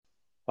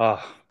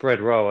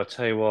Bread roll, I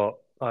tell you what,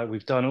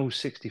 we've done all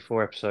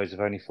 64 episodes of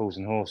Only Fools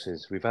and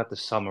Horses. We've had the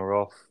summer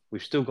off.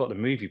 We've still got the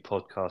movie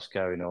podcast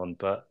going on,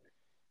 but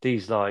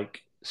these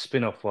like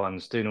spin-off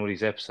ones, doing all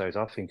these episodes,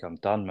 I think I'm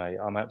done, mate.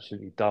 I'm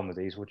absolutely done with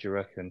these. What do you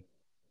reckon?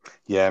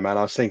 Yeah, man,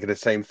 I was thinking the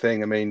same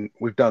thing. I mean,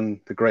 we've done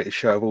the greatest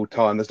show of all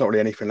time. There's not really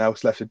anything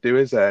else left to do,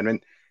 is there? I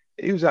mean,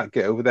 who's that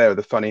get over there with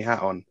the funny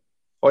hat on?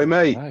 Oi, I don't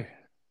mate, know.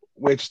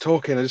 we're just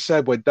talking. I just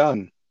said we're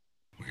done.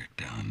 We're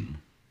done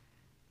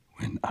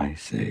when I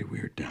say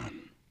we're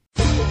done.